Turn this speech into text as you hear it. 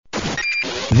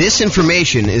This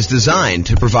information is designed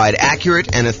to provide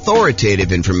accurate and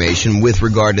authoritative information with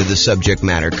regard to the subject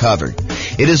matter covered.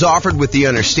 It is offered with the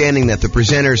understanding that the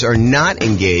presenters are not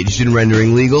engaged in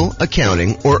rendering legal,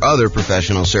 accounting, or other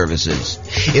professional services.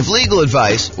 If legal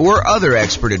advice or other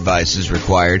expert advice is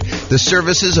required, the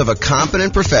services of a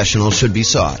competent professional should be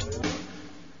sought.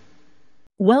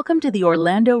 Welcome to the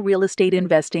Orlando Real Estate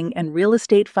Investing and Real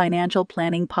Estate Financial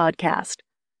Planning Podcast.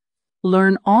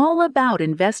 Learn all about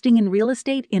investing in real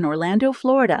estate in Orlando,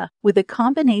 Florida, with a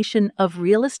combination of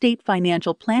real estate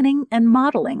financial planning and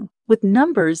modeling with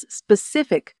numbers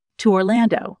specific to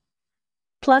Orlando.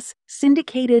 Plus,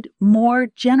 syndicated, more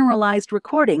generalized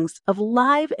recordings of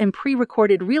live and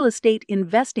pre-recorded real estate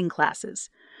investing classes,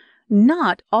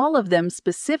 not all of them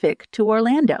specific to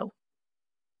Orlando.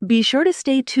 Be sure to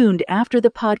stay tuned after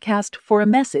the podcast for a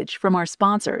message from our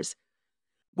sponsors.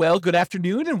 Well, good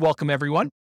afternoon and welcome, everyone.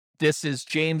 This is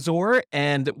James Orr,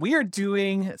 and we are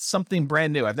doing something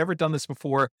brand new. I've never done this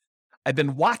before. I've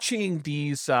been watching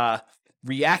these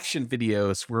reaction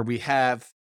videos where we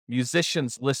have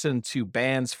musicians listen to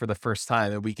bands for the first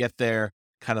time, and we get their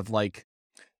kind of like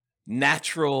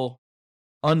natural,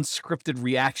 unscripted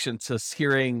reaction to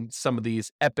hearing some of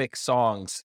these epic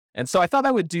songs. And so I thought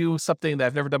I would do something that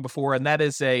I've never done before, and that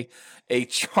is a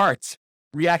chart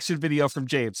reaction video from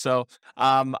James. So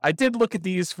I did look at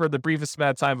these for the briefest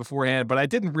amount of time beforehand, but I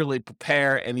didn't really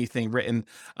prepare anything written.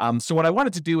 So what I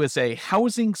wanted to do is a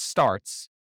housing starts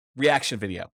reaction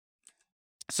video.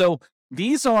 So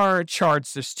these are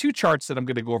charts. There's two charts that I'm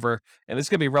going to go over, and it's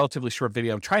going to be a relatively short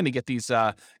video. I'm trying to get these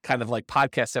kind of like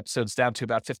podcast episodes down to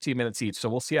about 15 minutes each, so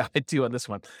we'll see how I do on this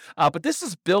one. But this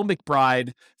is Bill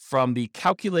McBride from the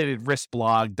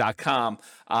calculatedriskblog.com.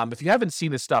 If you haven't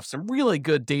seen his stuff, some really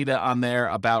good data on there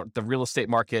about the real estate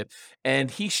market.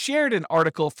 And he shared an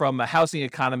article from a housing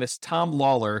economist, Tom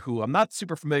Lawler, who I'm not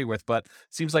super familiar with, but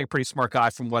seems like a pretty smart guy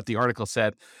from what the article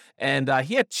said. And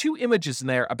he had two images in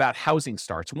there about housing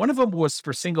starts. One of them was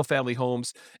for single family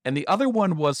homes, and the other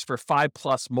one was for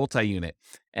 5+ multi-unit.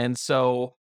 And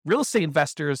so real estate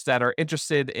investors that are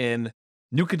interested in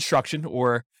new construction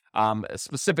or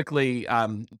specifically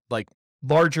like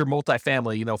larger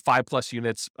multifamily, 5+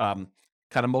 units, kind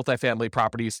of multifamily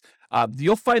properties,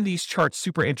 you'll find these charts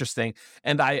super interesting.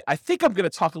 And I think I'm going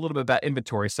to talk a little bit about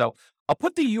inventory. So I'll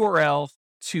put the URL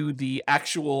to the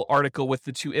actual article with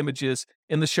the two images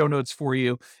in the show notes for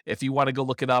you if you want to go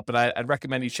look it up. And I'd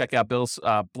recommend you check out Bill's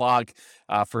blog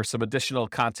for some additional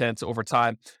content over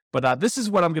time. But this is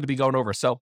what I'm going to be going over.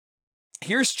 So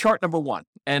here's chart number one.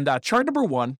 And chart number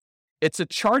one, it's a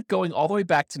chart going all the way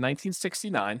back to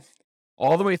 1969,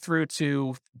 all the way through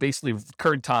to basically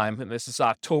current time. And this is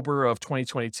October of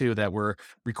 2022 that we're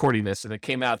recording this. And it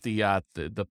came out, the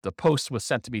post was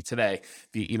sent to me today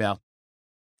via email.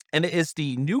 And it is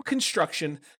the new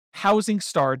construction, housing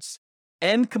starts,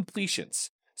 and completions.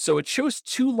 So it shows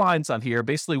two lines on here,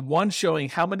 basically one showing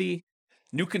how many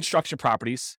new construction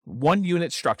properties,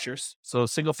 1-unit structures, so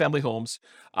single family homes,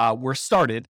 were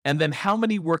started, and then how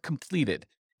many were completed.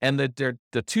 And the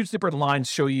two different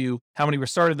lines show you how many were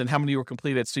started and how many were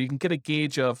completed. So you can get a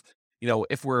gauge of,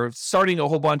 if we're starting a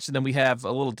whole bunch and then we have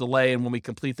a little delay in when we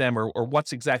complete them, or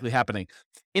what's exactly happening.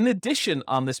 In addition,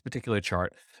 on this particular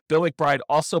chart, Bill McBride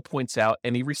also points out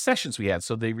any recessions we had.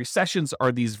 So the recessions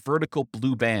are these vertical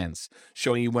blue bands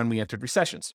showing you when we entered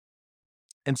recessions.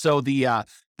 And so the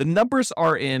numbers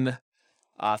are in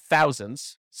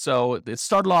thousands. So it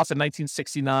started off in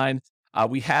 1969.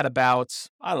 We had about, just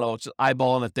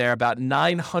eyeballing it there, about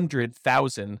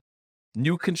 900,000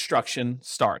 new construction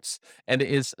starts, and it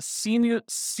is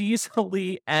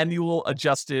seasonally annual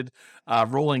adjusted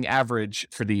rolling average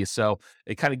for these. So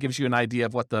it kind of gives you an idea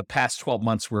of what the past 12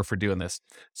 months were for doing this.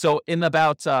 So in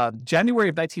about January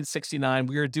of 1969,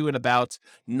 we were doing about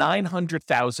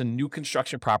 900,000 new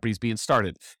construction properties being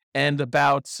started, and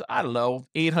about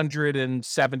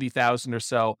 870,000 or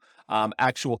so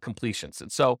actual completions. And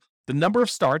so the number of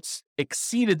starts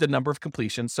exceeded the number of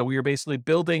completions. So we were basically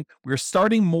we were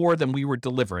starting more than we were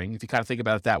delivering, if you kind of think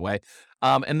about it that way.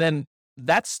 And then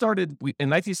that started, in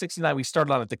 1969, we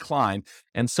started on a decline.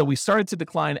 And so we started to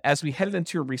decline as we headed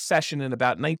into a recession in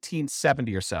about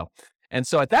 1970 or so. And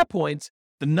so at that point,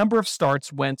 the number of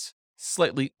starts went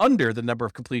slightly under the number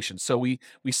of completions. So we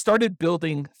started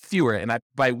building fewer, and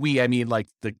by we, I mean like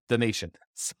the nation.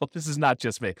 So this is not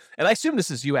just me. And I assume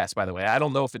this is U.S., by the way. I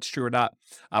don't know if it's true or not,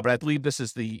 but I believe this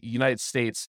is the United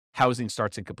States housing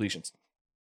starts and completions.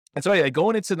 And so anyway,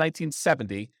 going into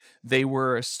 1970, they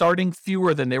were starting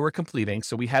fewer than they were completing.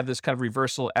 So we had this kind of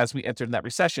reversal as we entered that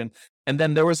recession. And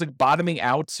then there was a bottoming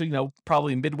out, so,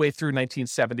 probably midway through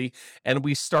 1970. And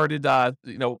we started,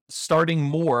 starting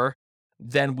more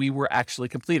than we were actually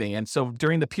completing. And so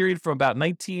during the period from about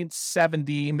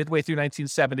 1970, midway through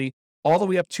 1970, all the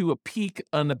way up to a peak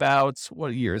on about,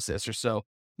 what year is this or so,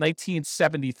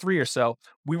 1973 or so,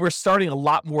 we were starting a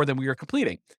lot more than we were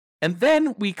completing. And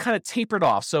then we kind of tapered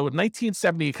off. So in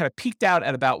 1970, it kind of peaked out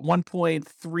at about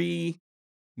 1.3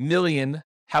 million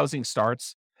housing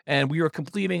starts. And we were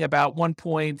completing about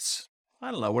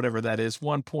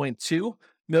 1.2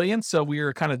 million. So we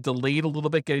were kind of delayed a little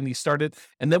bit getting these started.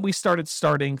 And then we started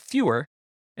starting fewer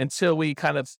until we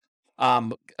kind of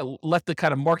let the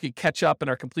kind of market catch up and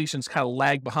our completions kind of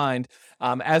lag behind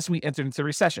as we entered into the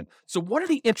recession. So one of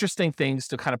the interesting things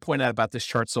to kind of point out about this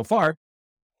chart so far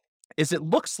is it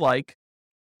looks like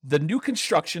the new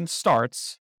construction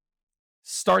start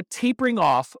tapering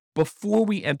off before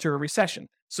we enter a recession.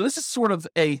 So this is sort of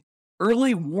a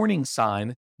early warning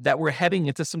sign that we're heading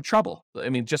into some trouble. I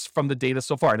mean, just from the data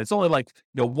so far. And it's only like,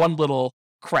 one little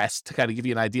crest to kind of give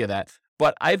you an idea of that.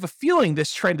 But I have a feeling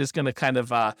this trend is going to kind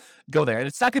of go there. And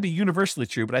it's not going to be universally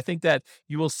true, but I think that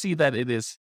you will see that it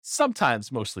is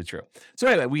sometimes mostly true. So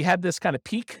anyway, we had this kind of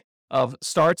peak of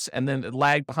starts and then it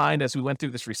lagged behind as we went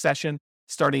through this recession,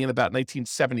 starting in about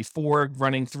 1974,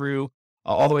 running through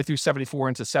all the way through 74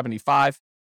 into 75,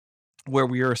 where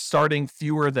we are starting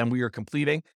fewer than we are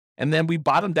completing. And then we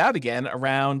bottomed out again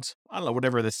around, I don't know,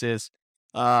 whatever this is,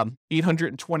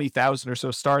 820,000 or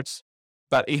so starts,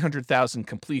 about 800,000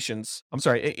 completions. I'm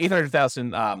sorry,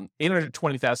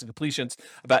 820,000 completions,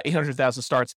 about 800,000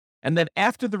 starts. And then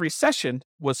after the recession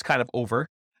was kind of over,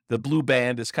 the blue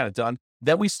band is kind of done,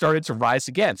 then we started to rise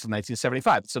again from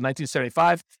 1975. So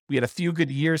 1975, we had a few good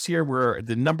years here where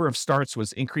the number of starts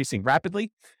was increasing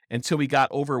rapidly until we got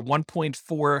over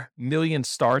 1.4 million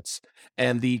starts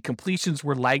and the completions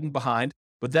were lagging behind.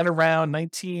 But then around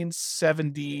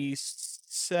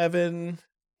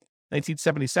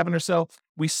 1977 or so,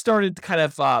 we started to kind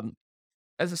of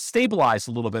as a stabilize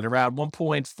a little bit around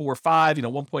 1.45,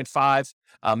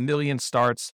 1.5 million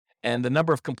starts. And the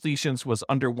number of completions was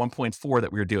under 1.4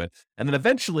 that we were doing. And then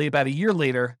eventually, about a year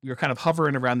later, we were kind of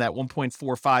hovering around that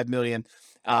 1.45 million.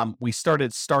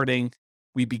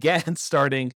 We began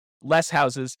starting less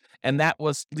houses, and that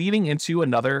was leading into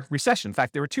another recession. In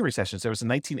fact, there were two recessions. There was a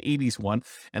 1980s one,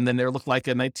 and then there looked like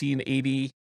a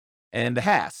 1980 and a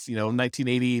half,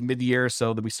 1980 mid-year.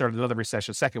 So that we started another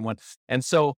recession, second one. And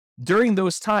so during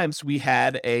those times, we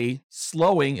had a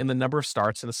slowing in the number of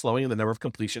starts and a slowing in the number of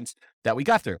completions that we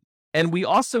got through. And we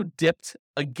also dipped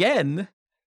again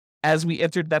as we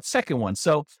entered that second one.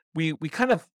 So we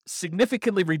kind of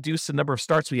significantly reduced the number of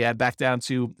starts we had back down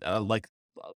to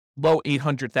low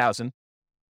 800,000.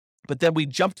 But then we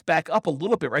jumped back up a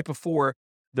little bit right before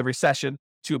the recession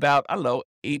to about,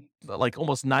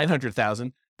 almost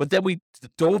 900,000. But then we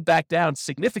dove back down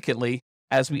significantly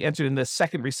as we entered in the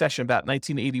second recession, about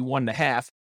 1981 and a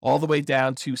half, all the way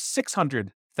down to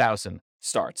 600,000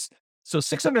 starts. So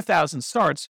 600,000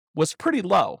 starts was pretty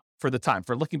low for the time,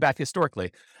 for looking back historically.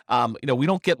 We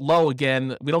don't get lower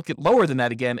than that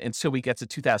again until we get to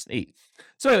 2008.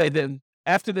 So anyway, then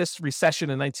after this recession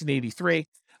in 1983,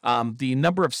 the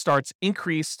number of starts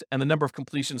increased and the number of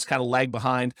completions kind of lagged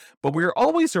behind, but we were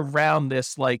always around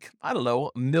this, a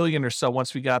million or so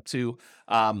once we got to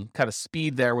kind of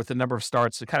speed there with the number of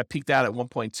starts. It kind of peaked out at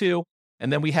 1.2.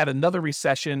 And then we had another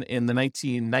recession in the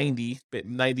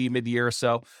 1990 mid-year or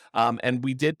so, and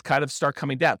we did kind of start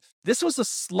coming down. This was a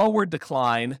slower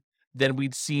decline than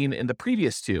we'd seen in the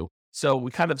previous two. So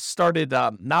we kind of started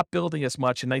not building as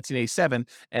much in 1987,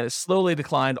 and it slowly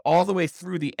declined all the way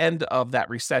through the end of that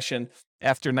recession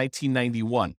after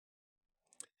 1991.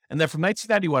 And then from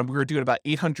 1991, we were doing about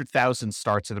 800,000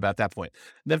 starts at about that point.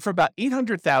 And then from about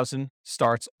 800,000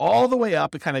 starts all the way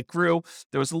up, it kind of grew.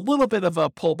 There was a little bit of a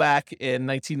pullback in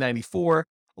 1994,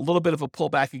 a little bit of a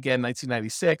pullback again in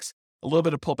 1996, a little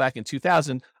bit of pullback in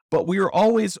 2000, but we were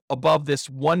always above this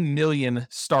 1 million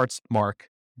starts mark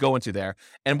going to there.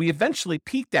 And we eventually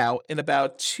peaked out in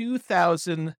about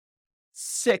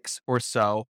 2006 or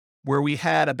so, where we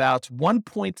had about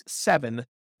 1.7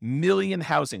 million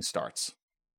housing starts.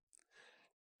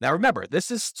 Now, remember,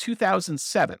 this is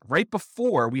 2007, right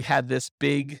before we had this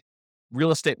big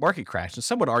real estate market crash. And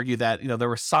some would argue that, there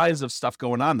were signs of stuff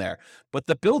going on there, but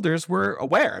the builders were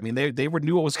aware. I mean, they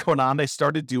knew what was going on. They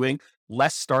started doing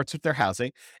less starts with their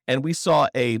housing. And we saw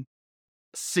a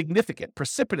significant,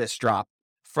 precipitous drop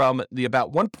from the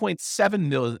about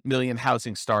 1.7 million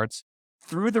housing starts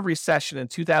through the recession in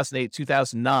 2008,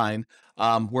 2009,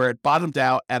 where it bottomed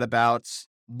out at about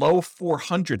low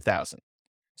 400,000.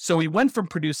 So we went from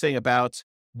producing about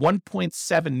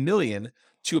 1.7 million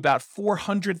to about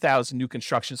 400,000 new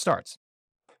construction starts.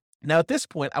 Now, at this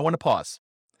point, I want to pause.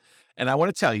 And I want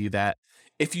to tell you that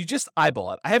if you just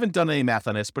eyeball it, I haven't done any math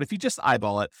on this, but if you just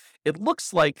eyeball it, it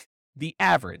looks like the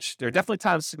average, there are definitely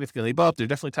times significantly above, there are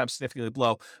definitely times significantly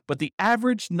below, but the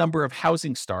average number of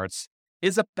housing starts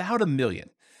is about 1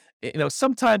 million.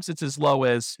 Sometimes it's as low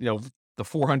as, the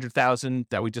 400,000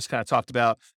 that we just kind of talked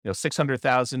about,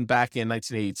 600,000 back in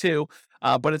 1982.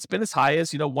 But it's been as high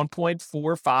as,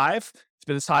 1.45. It's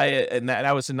been as high, and that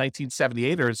was in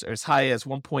 1978, or as high as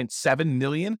 1.7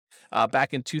 million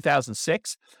back in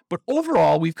 2006. But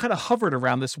overall, we've kind of hovered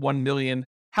around this 1 million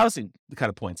housing kind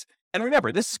of points. And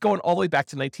remember, this is going all the way back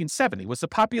to 1970. Was the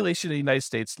population of the United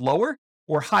States lower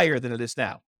or higher than it is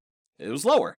now? It was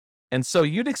lower. And so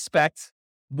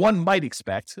one might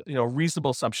expect, a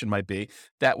reasonable assumption might be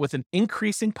that with an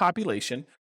increasing population,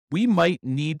 we might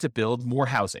need to build more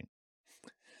housing,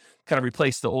 kind of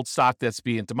replace the old stock that's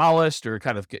being demolished or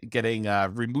kind of getting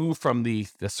removed from the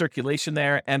circulation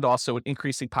there, and also an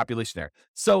increasing population there.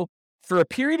 So for a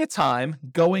period of time,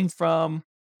 going from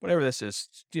whatever this is,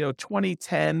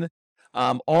 2010,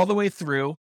 all the way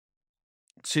through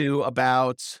to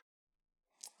about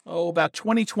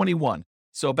 2021.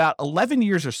 So about 11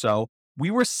 years or so, we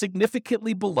were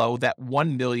significantly below that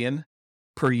 1 million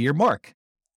per year mark.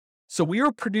 So we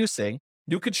were producing,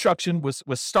 new construction was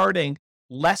starting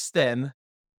less than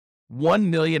 1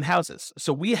 million houses.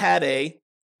 So we had a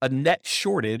net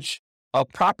shortage of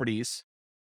properties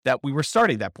that we were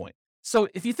starting at that point. So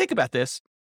if you think about this,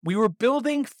 we were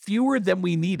building fewer than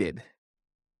we needed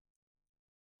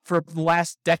for the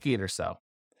last decade or so.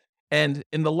 And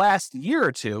in the last year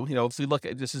or two, if we look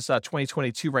at, this is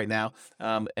 2022 right now,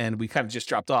 and we kind of just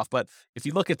dropped off. But if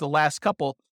you look at the last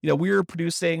couple, we were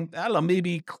producing, I don't know,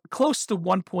 maybe close to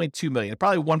 1.2 million,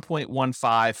 probably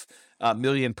 1.15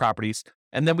 million properties.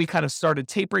 And then we kind of started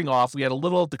tapering off. We had a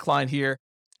little decline here.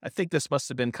 I think this must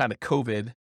have been kind of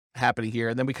COVID happening here.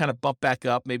 And then we kind of bumped back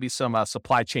up, maybe some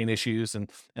supply chain issues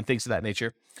and things of that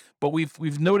nature. But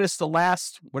we've noticed the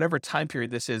last, whatever time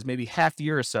period this is, maybe half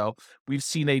year or so, we've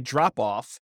seen a drop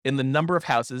off in the number of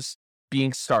houses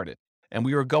being started. And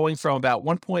we were going from about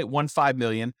 1.15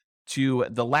 million to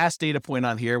the last data point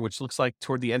on here, which looks like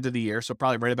toward the end of the year. So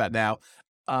probably right about now,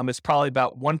 it's probably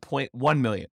about 1.1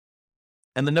 million.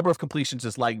 And the number of completions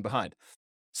is lagging behind.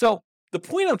 So the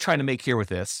point I'm trying to make here with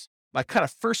this, my kind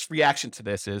of first reaction to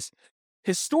this is,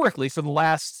 historically, for the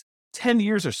last 10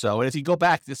 years or so, and if you go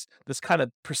back, this kind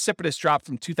of precipitous drop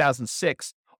from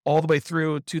 2006 all the way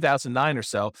through 2009 or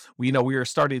so, we were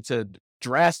starting to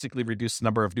drastically reduce the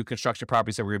number of new construction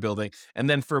properties that we were building. And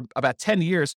then for about 10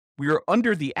 years, we were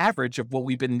under the average of what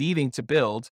we've been needing to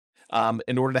build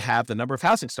in order to have the number of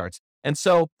housing starts. And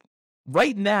so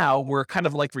right now, we're kind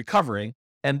of like recovering.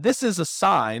 And this is a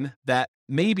sign that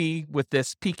maybe with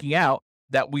this peaking out,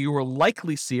 that we will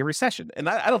likely see a recession. And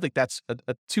I don't think that's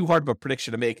a too hard of a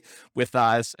prediction to make with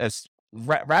as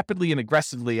rapidly and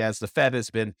aggressively as the Fed has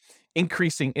been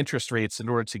increasing interest rates in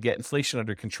order to get inflation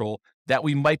under control, that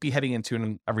we might be heading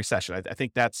into a recession. I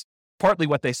think that's partly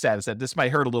what they said, is that this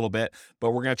might hurt a little bit,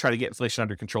 but we're going to try to get inflation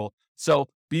under control. So,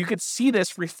 but you could see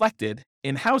this reflected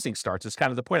in housing starts is kind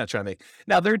of the point I'm trying to make.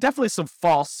 Now, there are definitely some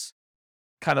false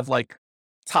kind of like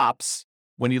tops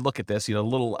when you look at this,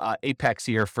 little apex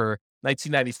here for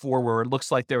 1994, where it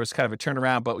looks like there was kind of a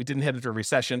turnaround, but we didn't head into a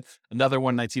recession. Another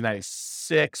one,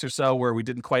 1996 or so, where we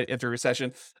didn't quite enter a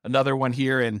recession. Another one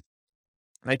here in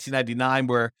 1999,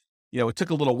 where, it took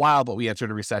a little while, but we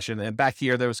entered a recession. And back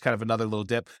here, there was kind of another little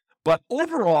dip. But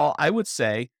overall, I would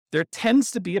say there tends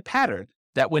to be a pattern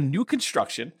that when new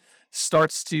construction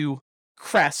starts to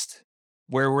crest,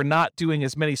 where we're not doing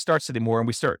as many starts anymore, and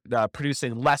we start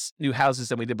producing less new houses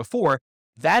than we did before,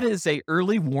 that is a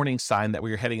early warning sign that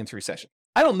we are heading into recession.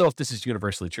 I don't know if this is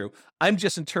universally true. I'm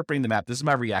just interpreting the map. This is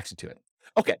my reaction to it.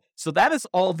 Okay, so that is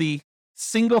all the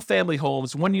single family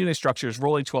homes, one unit structures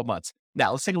rolling 12 months.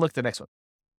 Now let's take a look at the next one.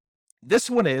 This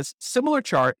one is similar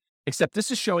chart, except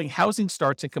this is showing housing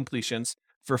starts and completions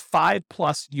for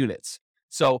 5+ units.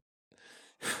 So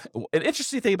an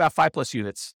interesting thing about 5+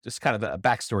 units, just kind of a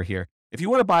backstory here. If you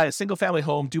want to buy a single family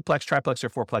home, duplex, triplex, or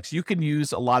fourplex, you can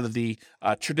use a lot of the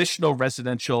traditional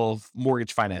residential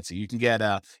mortgage financing. You can get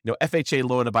a FHA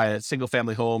loan to buy a single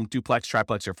family home, duplex,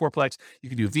 triplex, or fourplex. You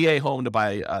can do VA home to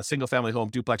buy a single family home,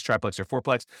 duplex, triplex, or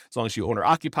fourplex, as long as you own or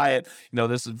occupy it.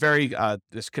 This is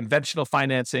this conventional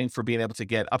financing for being able to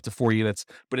get up to 4 units.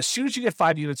 But as soon as you get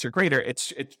 5 units or greater,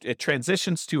 it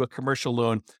transitions to a commercial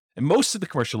loan. And most of the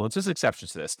commercial loans, there's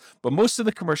exceptions to this, but most of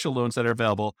the commercial loans that are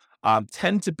available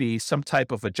tend to be some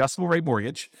type of adjustable rate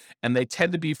mortgage, and they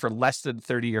tend to be for less than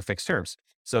 30-year fixed terms.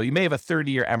 So you may have a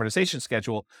 30-year amortization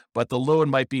schedule, but the loan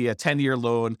might be a 10-year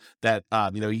loan that,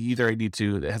 you either need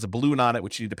to, it has a balloon on it,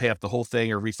 which you need to pay off the whole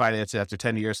thing or refinance it after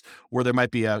 10 years, or there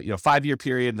might be a, 5-year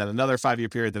period, then another 5-year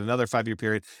period, then another 5-year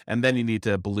period, and then you need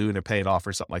to balloon or pay it off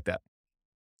or something like that.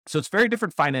 So it's very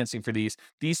different financing for these.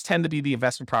 These tend to be the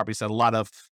investment properties that a lot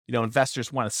of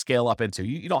investors want to scale up into.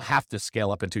 You don't have to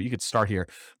scale up into. You could start here,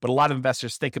 but a lot of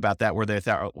investors think about that where they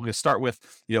thought, we're going to start with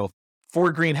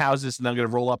 4 greenhouses and then I'm going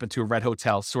to roll up into a red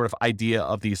hotel sort of idea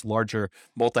of these larger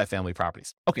multifamily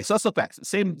properties. Okay, so let's look back.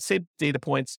 Same data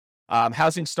points.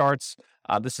 Housing starts.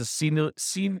 This is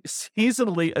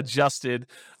seasonally adjusted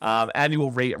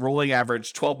annual rate, rolling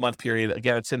average, 12-month period.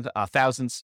 Again, it's in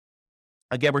thousands.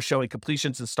 Again, we're showing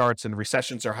completions and starts, and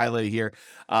recessions are highlighted here.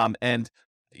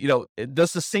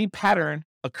 Does the same pattern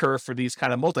occur for these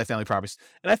kind of multifamily properties?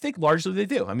 And I think largely they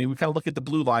do. I mean, we kind of look at the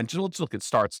blue line, just look at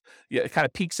starts. Yeah, it kind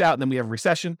of peaks out, and then we have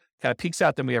recession, kind of peaks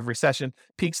out, then we have recession,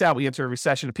 peaks out, we enter a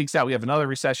recession, it peaks out, we have another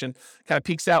recession, kind of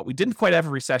peaks out, we didn't quite have a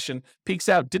recession, peaks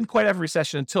out, didn't quite have a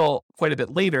recession until quite a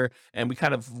bit later, and we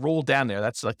kind of rolled down there.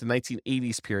 That's like the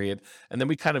 1980s period. And then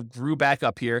we kind of grew back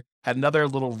up here, had another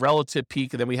little relative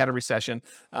peak, and then we had a recession,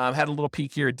 had a little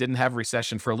peak here, didn't have a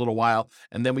recession for a little while,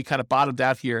 and then we kind of bottomed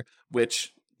out here,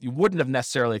 which you wouldn't have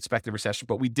necessarily expected a recession,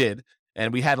 but we did.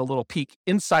 And we had a little peak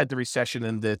inside the recession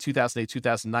in the 2008,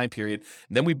 2009 period.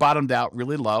 And then we bottomed out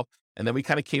really low. And then we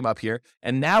kind of came up here.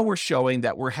 And now we're showing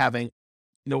that we're having,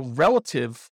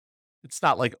 relative, it's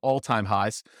not like all-time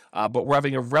highs, but we're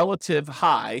having a relative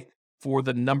high for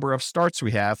the number of starts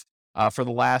we have for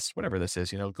the last, whatever this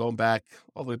is, going back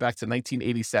all the way back to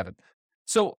 1987.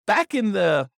 So back in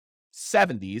the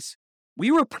 70s,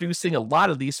 we were producing a lot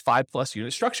of these 5+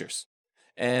 unit structures.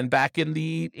 And back in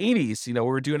the 80s, we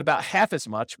were doing about half as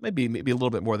much, maybe a little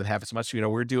bit more than half as much. We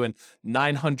were doing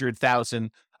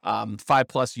 900,000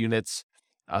 5+ units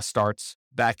starts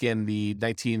back in the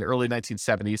early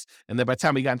 1970s. And then by the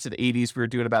time we got into the 80s, we were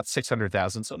doing about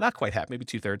 600,000. So not quite half, maybe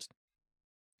 2/3.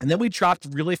 And then we dropped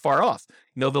really far off.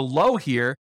 The low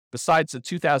here, besides the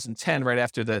 2010, right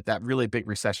after that really big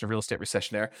recession, real estate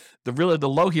recession there, the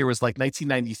low here was like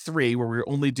 1993, where we were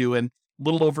only doing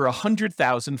little over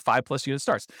 100,000 5+ unit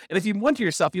starts. And if you wonder to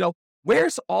yourself,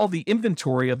 where's all the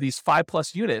inventory of these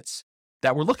 5+ units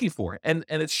that we're looking for? And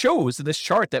it shows in this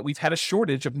chart that we've had a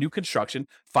shortage of new construction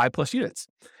 5+ units.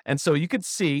 And so you could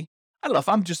see, I don't know if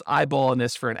I'm just eyeballing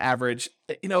this for an average,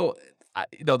 the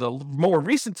more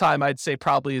recent time I'd say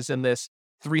probably is in this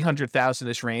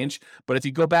 300,000-ish range. But if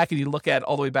you go back and you look at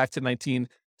all the way back to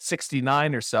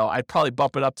 1969 or so, I'd probably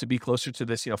bump it up to be closer to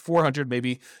this, 400,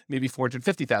 maybe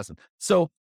 450,000. So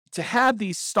to have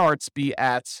these starts be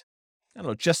at,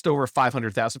 just over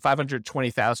 500,000,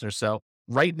 520,000 or so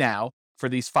right now for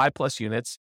these 5+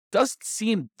 units doesn't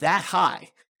seem that high.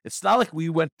 It's not like we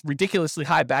went ridiculously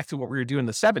high back to what we were doing in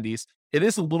the 70s. It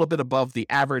is a little bit above the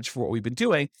average for what we've been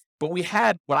doing, but we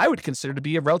had what I would consider to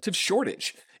be a relative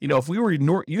shortage. If we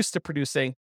were used to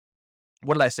producing,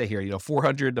 what did I say here?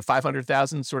 400 to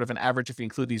 500,000, sort of an average if you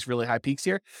include these really high peaks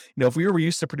here. If we were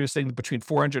used to producing between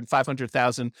 400 and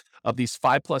 500,000 of these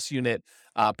 5+ unit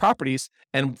properties,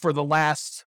 and for the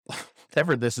last,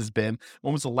 whatever this has been,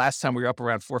 when was the last time we were up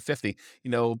around 450?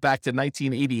 Back to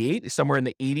 1988, somewhere in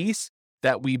the 80s,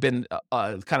 that we've been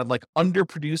kind of like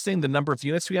underproducing the number of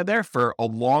units we had there for a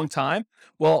long time.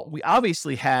 Well, we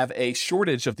obviously have a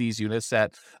shortage of these units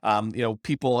that,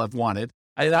 people have wanted.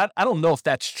 I don't know if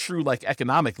that's true, like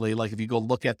economically, like if you go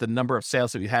look at the number of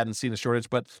sales that we had and seen a shortage,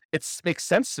 but it makes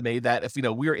sense to me that if,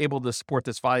 we were able to support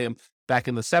this volume back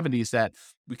in the 70s, that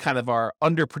we kind of are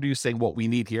underproducing what we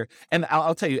need here. And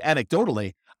I'll tell you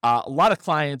anecdotally, a lot of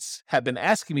clients have been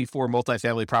asking me for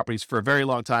multifamily properties for a very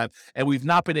long time, and we've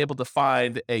not been able to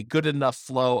find a good enough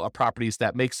flow of properties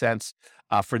that make sense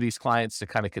for these clients to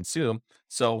kind of consume.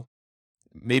 So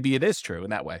maybe it is true in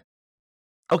that way.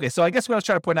 Okay, so I guess what I was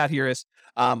trying to point out here is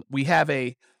we have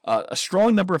a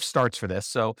strong number of starts for this.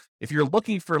 So if you're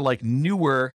looking for like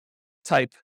newer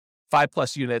type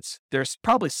 5+ units, there's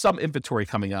probably some inventory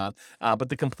coming on, but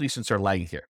the completions are lagging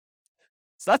here.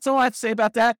 So that's all I have to say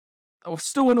about that. I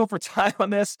still went over time on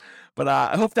this, but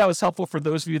I hope that was helpful for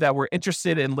those of you that were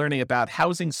interested in learning about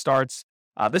housing starts.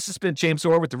 This has been James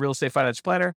Orr with the Real Estate Financial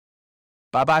Planner.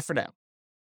 Bye-bye for now.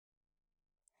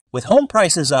 With home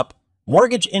prices up,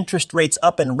 mortgage interest rates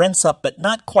up, and rents up, but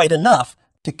not quite enough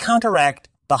to counteract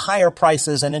the higher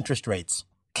prices and interest rates.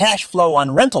 Cash flow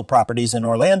on rental properties in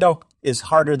Orlando is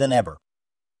harder than ever.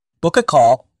 Book a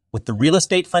call with the Real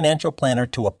Estate Financial Planner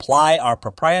to apply our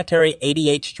proprietary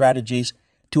 88 strategies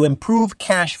to improve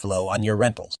cash flow on your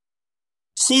rentals.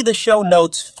 See the show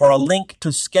notes for a link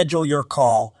to schedule your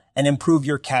call and improve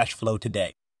your cash flow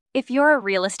today. If you're a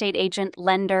real estate agent,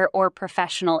 lender, or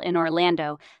professional in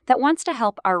Orlando that wants to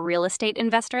help our real estate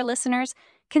investor listeners,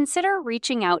 consider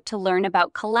reaching out to learn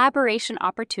about collaboration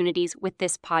opportunities with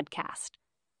this podcast.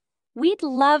 We'd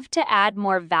love to add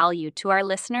more value to our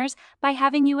listeners by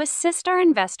having you assist our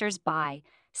investors buy,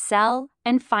 sell,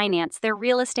 and finance their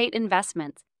real estate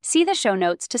investments. See the show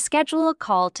notes to schedule a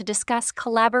call to discuss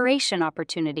collaboration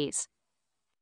opportunities.